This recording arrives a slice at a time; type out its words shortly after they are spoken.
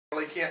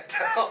can't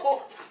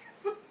tell.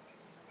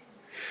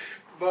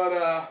 But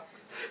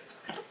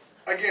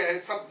again,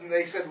 it's something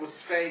they said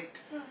was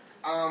faked.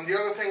 The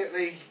other thing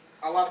that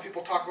a lot of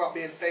people talk about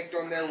being faked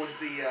on there was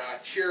the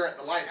chair at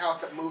the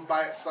lighthouse that moved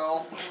by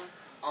itself.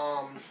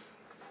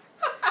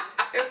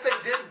 If they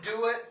did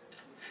do it,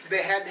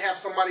 they had to have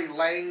somebody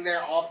laying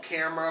there off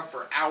camera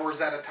for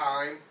hours at a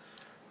time.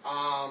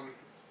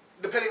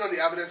 Depending on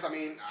the evidence, I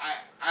mean,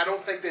 I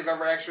don't think they've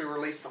ever actually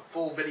released the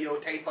full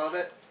videotape of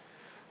it.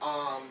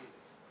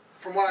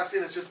 From what I've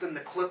seen, it's just been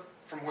the clip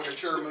from where the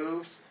chair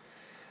moves.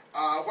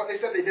 What they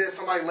said they did is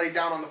somebody laid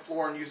down on the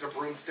floor and used a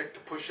broomstick to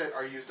push it,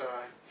 or used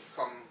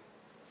some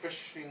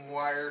fishing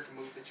wire to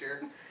move the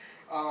chair.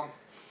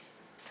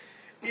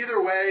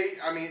 Either way,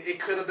 I mean, it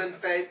could have been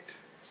faked.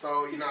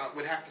 So, you know,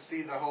 we'd have to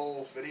see the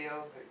whole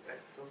video. That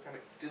feels kind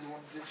of... Do the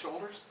one with the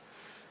shoulders?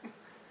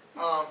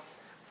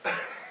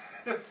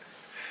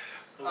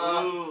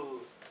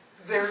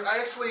 There's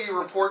actually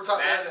reports out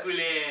there that...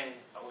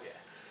 Oh,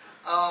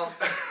 yeah.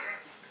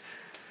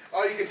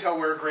 Oh, you can tell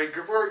we're a great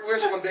group. We're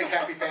just one big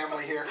happy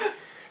family here.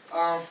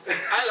 I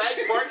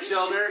like pork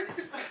shoulder.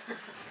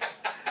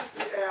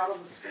 The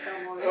Addams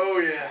family. Oh,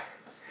 yeah.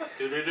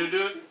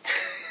 Do-do-do-do.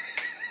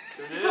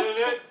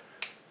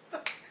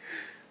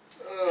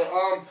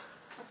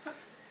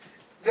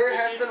 There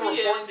has been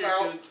reports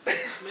out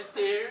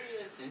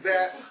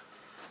that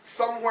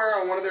somewhere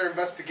on one of their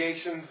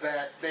investigations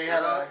that they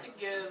had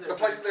the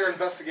place that they're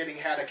investigating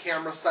had a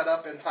camera set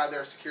up inside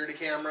their security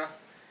camera,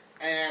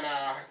 and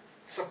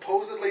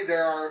supposedly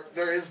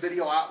there is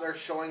video out there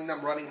showing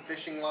them running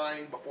fishing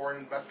line before an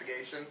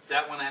investigation.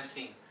 That one I've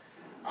seen.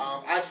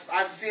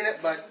 I've seen it,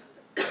 but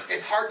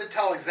it's hard to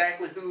tell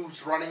exactly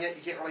who's running it.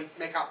 You can't really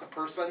make out the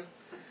person.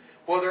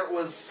 Whether it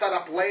was set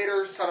up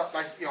later, set up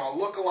by, you know, a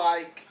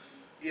look-alike,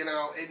 you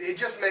know, it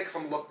just makes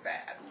them look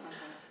bad.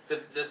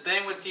 The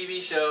thing with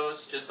TV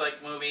shows, just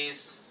like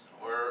movies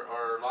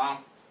or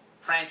long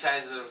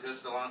franchises that have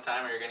existed a long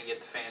time, where you're going to get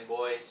the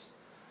fanboys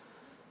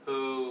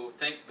who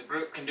think the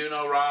group can do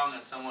no wrong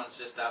and someone's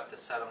just out to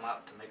set them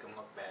up to make them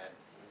look bad.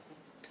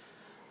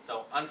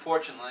 So,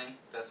 unfortunately,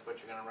 that's what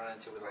you're going to run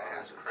into with a lot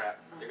of this crap.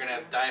 You're going to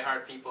have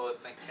diehard people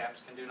that think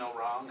Caps can do no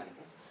wrong,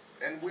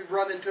 and we've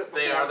run into it before.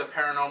 They are the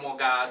paranormal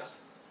gods.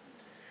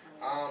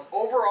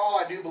 Overall,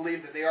 I do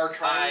believe that they are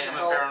trying to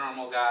help. I am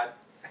a paranormal god.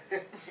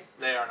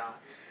 They are not.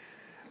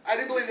 I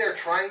do believe they're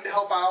trying to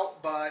help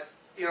out, but,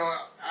 you know,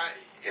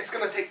 it's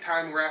going to take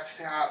time. We're going to have to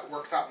see how it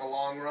works out in the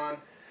long run.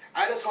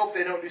 I just hope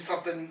they don't do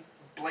something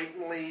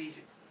blatantly,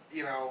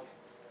 you know,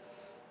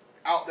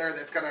 out there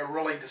that's going to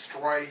really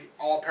destroy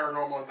all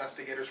paranormal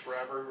investigators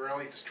forever,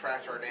 really just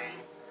trash our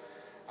name.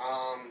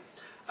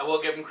 I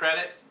will give them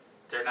credit.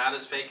 They're not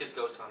as fake as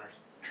ghost hunters.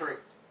 True.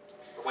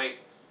 But wait,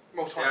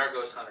 most they haunted. are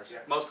ghost hunters. Yeah.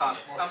 Most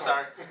haunted. I'm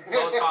sorry.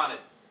 Most haunted.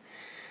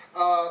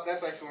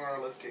 That's actually on our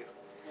list too.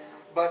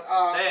 But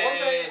one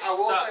thing I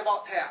will say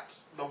about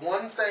Taps, the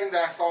one thing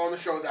that I saw on the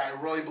show that I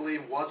really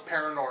believe was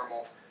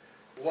paranormal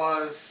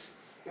was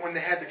when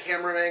they had the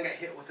cameraman get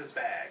hit with his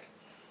bag.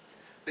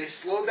 They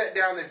slowed that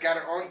down. They've got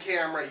it on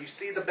camera. You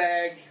see the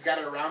bag. He's got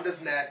it around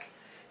his neck.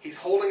 He's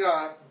holding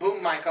a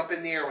boom mic up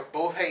in the air with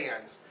both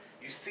hands.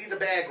 You see the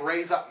bag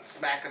raise up and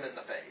smack him in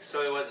the face.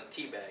 So he wasn't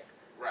teabagged.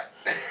 Right.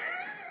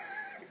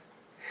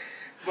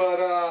 But,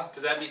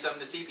 because that'd be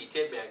something to see if he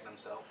teabagged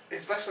himself.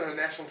 Especially on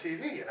national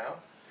TV, you know.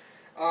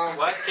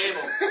 Well, it's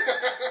cable.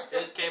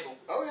 It's cable.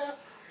 Oh, yeah.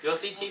 You'll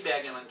see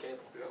teabagging on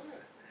cable. Oh,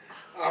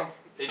 yeah.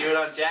 They do it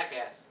on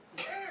Jackass.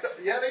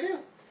 Yeah, they do.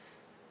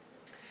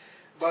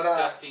 But,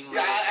 disgusting.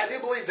 Yeah, I do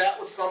believe that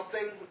was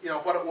something. You know,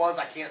 what it was,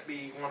 I can't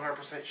be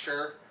 100%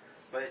 sure.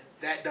 But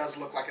that does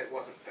look like it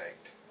wasn't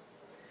faked.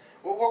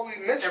 Well, what we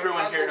mentioned...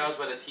 Everyone here knows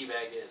what a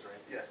teabag is,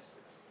 right? Yes.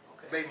 Yes.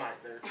 Okay. They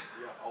might. They're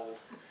old.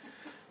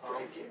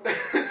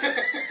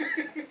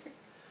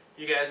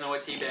 You guys know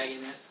what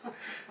teabagging is?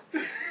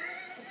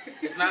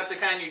 It's not the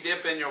kind you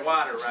dip in your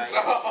water, right?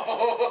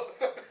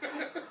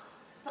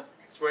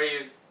 It's where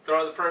you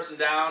throw the person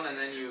down and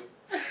then you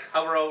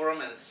hover over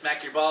them and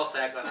smack your ball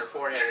sack on their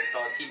forehead. It's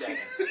called teabagging.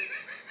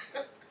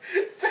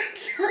 Thank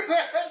you for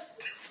that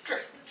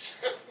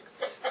description.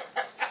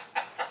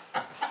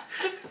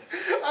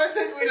 I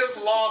think we just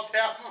lost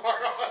half of our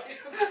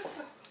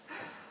audience.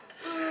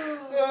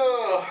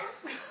 Oh.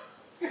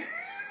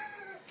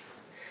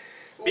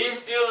 Beef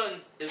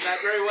stewing is not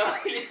very well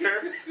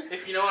either,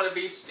 if you know what a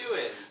beef stew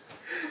is.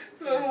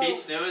 Beef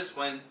stew is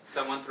when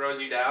someone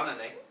throws you down and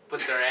they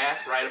put their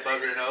ass right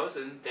above your nose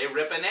and they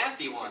rip a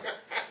nasty one.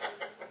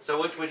 So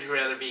which would you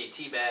rather be,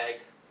 teabagged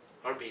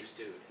or beef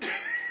stewed?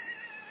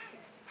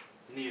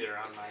 Neither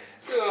on my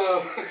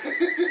end.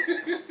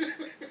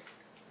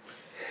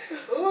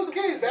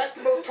 Okay, back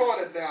to Most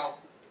Haunted now.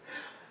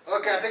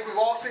 Okay, I think we've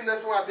all seen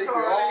this one. I think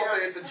we all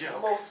say it's a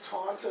joke. Most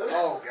Haunted.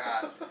 Oh,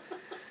 God.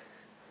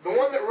 The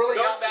one that really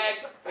Ghost got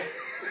bag.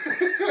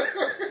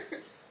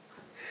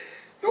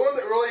 The one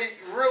that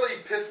really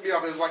pissed me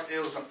off is like it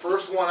was the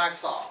first one I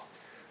saw.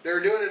 They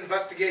were doing an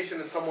investigation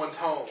in someone's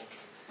home,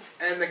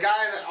 and the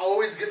guy that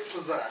always gets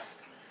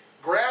possessed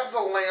grabs a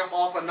lamp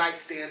off a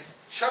nightstand,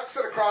 chucks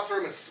it across the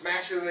room and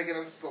smashes it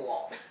against the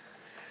wall.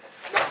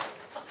 Now,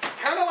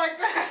 kind of like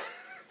that.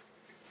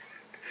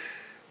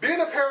 Being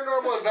a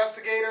paranormal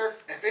investigator,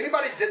 if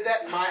anybody did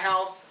that in my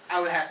house, I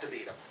would have to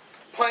beat them.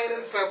 Plain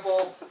and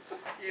simple.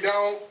 You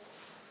don't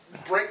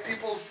break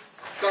people's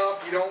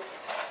stuff. You don't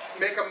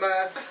make a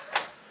mess.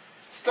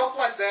 Stuff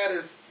like that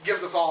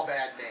gives us all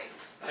bad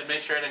names. I'd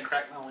make sure I didn't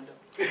crack my window.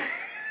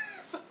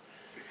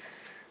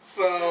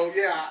 So,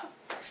 yeah.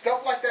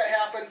 Stuff like that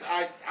happens.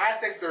 I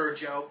think they're a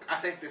joke. I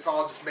think it's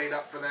all just made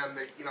up for them.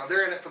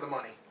 They're in it for the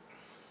money.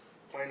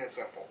 Plain and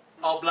simple.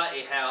 Oh,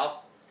 bloody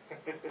hell.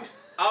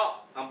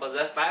 Oh, I'm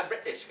possessed by a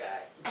British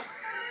guy.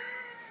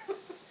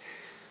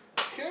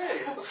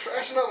 Okay, let's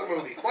trash another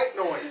movie. White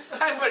Noise.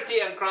 Time for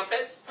tea and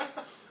crumpets.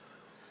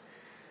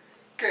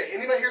 Okay,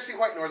 anybody here see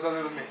White Noise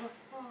other than me?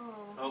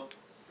 Oh.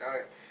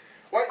 Alright.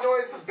 White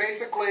Noise is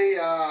basically,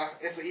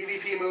 it's an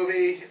EVP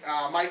movie.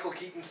 Michael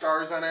Keaton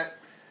stars in it.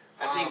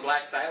 I've seen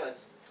Black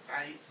Silence.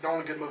 The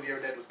only good movie he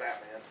ever did was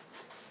Batman.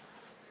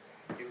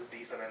 He was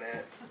decent in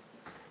it.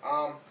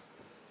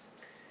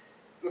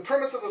 The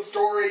premise of the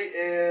story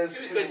is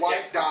his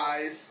wife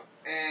dies,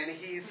 and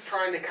he's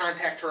trying to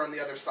contact her on the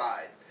other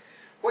side.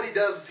 What he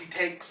does is he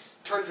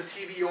turns the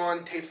TV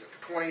on, tapes it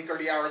for 20,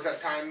 30 hours at a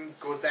time,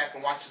 goes back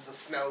and watches the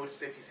snow to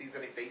see if he sees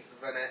any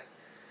faces in it.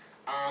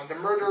 The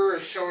murderer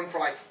is shown for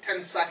like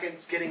 10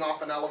 seconds getting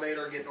off an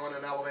elevator, getting on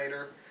an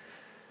elevator.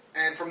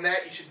 And from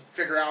that, you should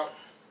figure out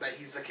that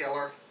he's the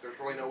killer. There's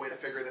really no way to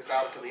figure this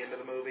out until the end of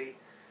the movie.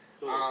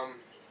 Yeah,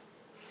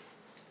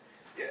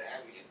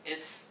 I mean,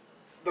 it's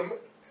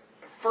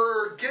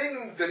for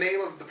getting the name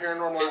of the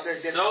paranormal out there.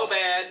 It's so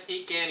bad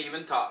he can't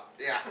even talk.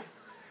 Yeah,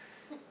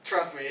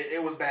 trust me,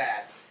 it was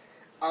bad.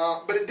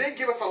 But it did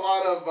give us a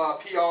lot of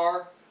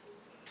PR.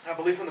 I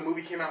believe when the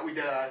movie came out, we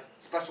did a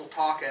special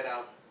talk at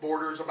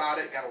Borders about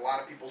it. Got a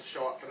lot of people to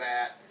show up for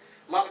that.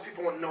 A lot of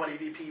people want to know what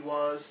EVP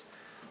was.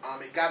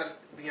 It got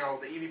the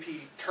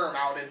EVP term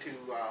out into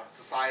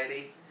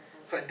society,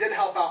 so it did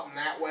help out in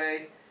that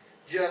way.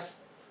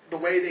 Just the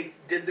way they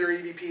did their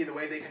EVP, the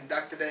way they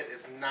conducted it,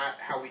 is not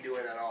how we do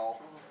it at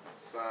all.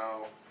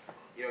 So,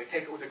 you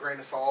take it with a grain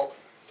of salt.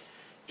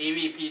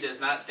 EVP does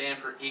not stand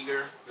for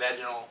eager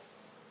vaginal.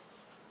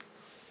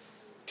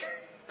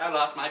 I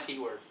lost my P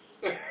word.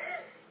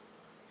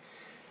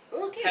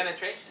 Okay.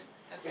 Penetration.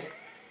 That's it.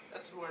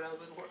 That's the word I was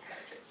looking for.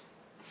 Penetration.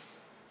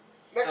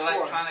 Next one.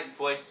 Electronic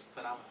voice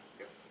phenomenon.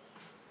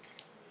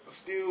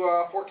 Let's do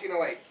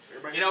 1408.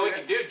 Everybody we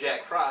can do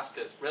Jack Frost,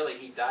 because really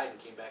he died and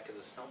came back as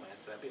a snowman,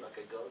 so that'd be like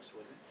a ghost,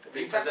 wouldn't it? Are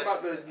you talking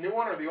about the new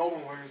one or the old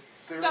one where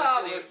the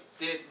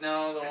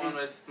one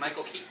with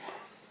Michael Keaton.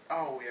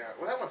 Oh, yeah.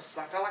 Well, that one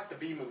sucked. I like the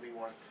B-movie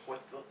one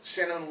with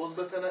Shannon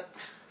Elizabeth in it.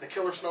 The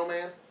Killer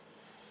Snowman.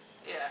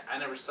 Yeah, I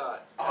never saw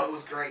it. Oh, it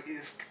was great.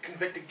 He's a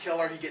convicted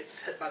killer. He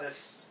gets hit by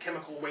this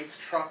chemical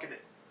waste truck, and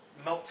it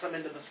melts him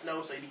into the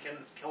snow, so he becomes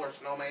this Killer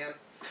Snowman.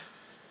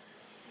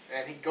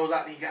 And he goes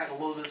out and he got a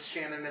little bit of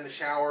Shannon in the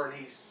shower, and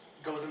he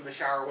goes in the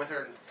shower with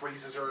her and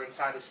freezes her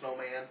inside a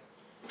snowman.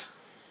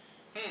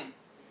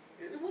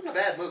 It wasn't a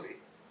bad movie.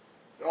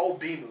 The old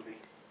B movie.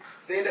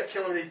 They ended up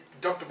killing him. They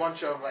dumped a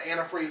bunch of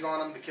antifreeze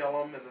on him to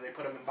kill him, and then they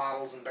put him in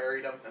bottles and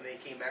buried him, and then he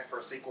came back for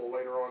a sequel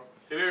later on.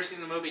 Have you ever seen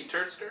the movie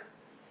Turdster?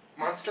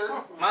 Monster?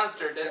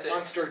 Monster, that's it.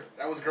 Monster.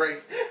 That was great.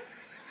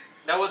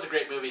 That was a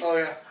great movie. Oh,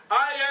 yeah.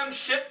 I am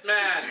shit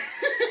man.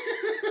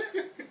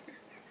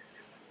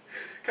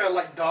 Kind of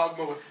like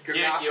Dogma with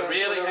Gagatha. You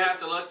really have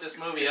to look this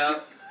movie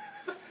up.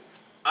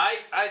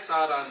 I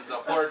saw it on the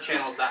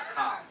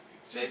horrorchannel.com.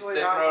 They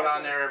throw it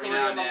on there every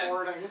now and then.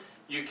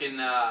 You can,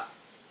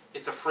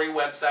 it's a free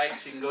website,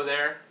 so you can go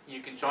there, you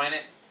can join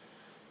it,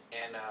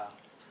 and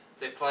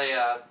they play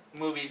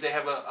movies. They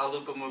have a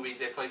loop of movies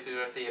they play through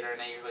their theater, and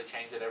they usually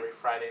change it every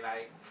Friday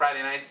night.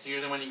 Friday night's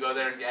usually when you go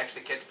there and you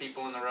actually catch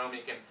people in the room.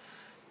 You can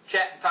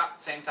chat and talk at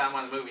the same time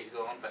when the movie's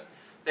going, but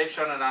they've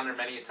shown it on there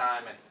many a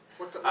time, and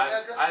what's the web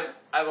address?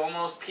 I've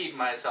almost peed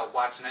myself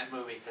watching that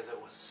movie because it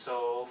was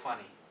so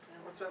funny.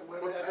 What's that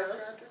web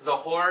address?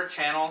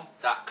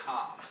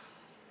 TheHorrorChannel.com.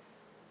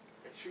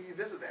 Make sure you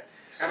visit that.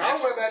 And our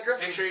web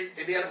address is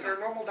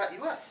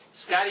IndianaParanormal.us.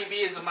 Scotty B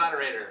is the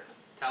moderator.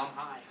 Tell him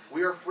hi.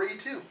 We are free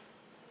too.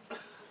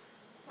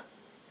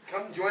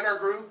 Come join our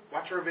group,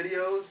 watch our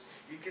videos.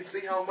 You can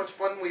see how much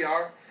fun we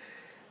are.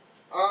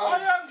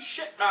 I am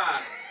shit man.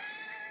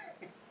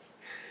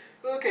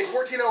 Okay,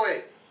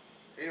 1408.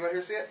 Anybody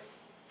here see it?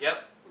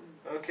 Yep.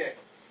 Okay.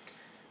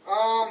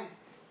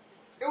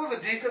 It was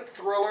a decent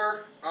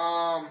thriller.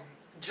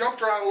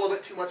 Jumped around a little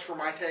bit too much for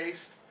my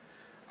taste.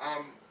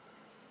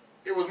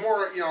 It was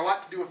more, a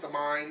lot to do with the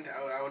mind.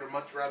 I would have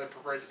much rather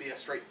preferred it to be a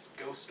straight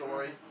ghost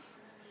story.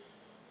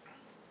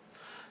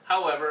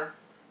 However,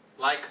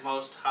 like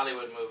most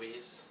Hollywood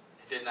movies,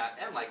 it did not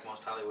end like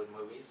most Hollywood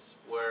movies,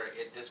 where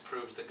it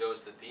disproves the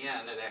ghost at the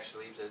end. It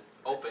actually leaves it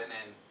open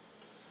and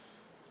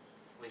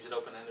leaves it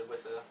open-ended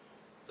with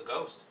the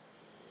ghost.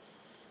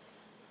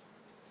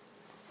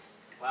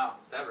 Wow,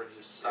 that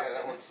review sucked. Yeah,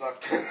 that one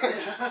sucked.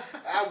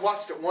 I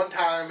watched it one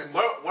time and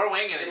we're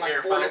winging it in like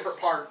here, 4 folks. different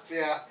parts.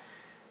 Yeah.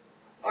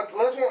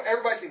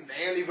 Everybody's seen the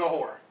Amityville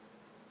Horror.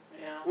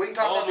 Yeah. We can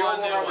talk about the old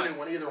one or the new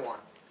one, either one.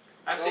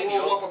 I've seen the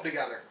old one. We'll lump them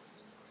together.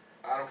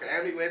 I don't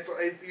care.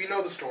 You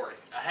know the story.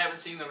 I haven't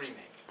seen the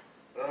remake.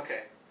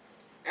 Okay.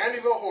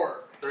 Amityville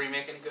Horror. The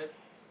remake any good?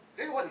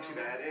 It wasn't too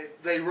bad.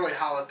 They really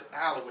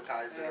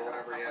Hollywoodized it or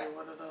whatever, yeah.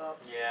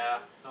 Yeah.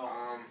 No.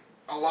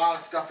 A lot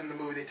of stuff in the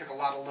movie they took a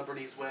lot of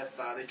liberties with.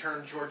 They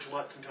turned George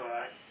Lutz into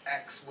an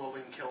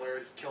ex-Wilden killer.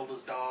 He killed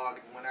his dog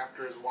and went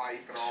after his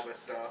wife and all this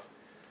stuff.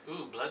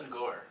 Ooh, blood and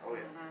gore. Oh,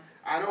 yeah.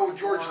 I know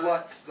George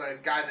Lutz, the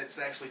guy that's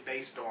actually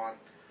based on,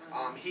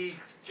 he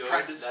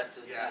tried to... That's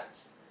his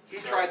nuts. He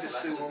tried to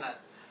sue him.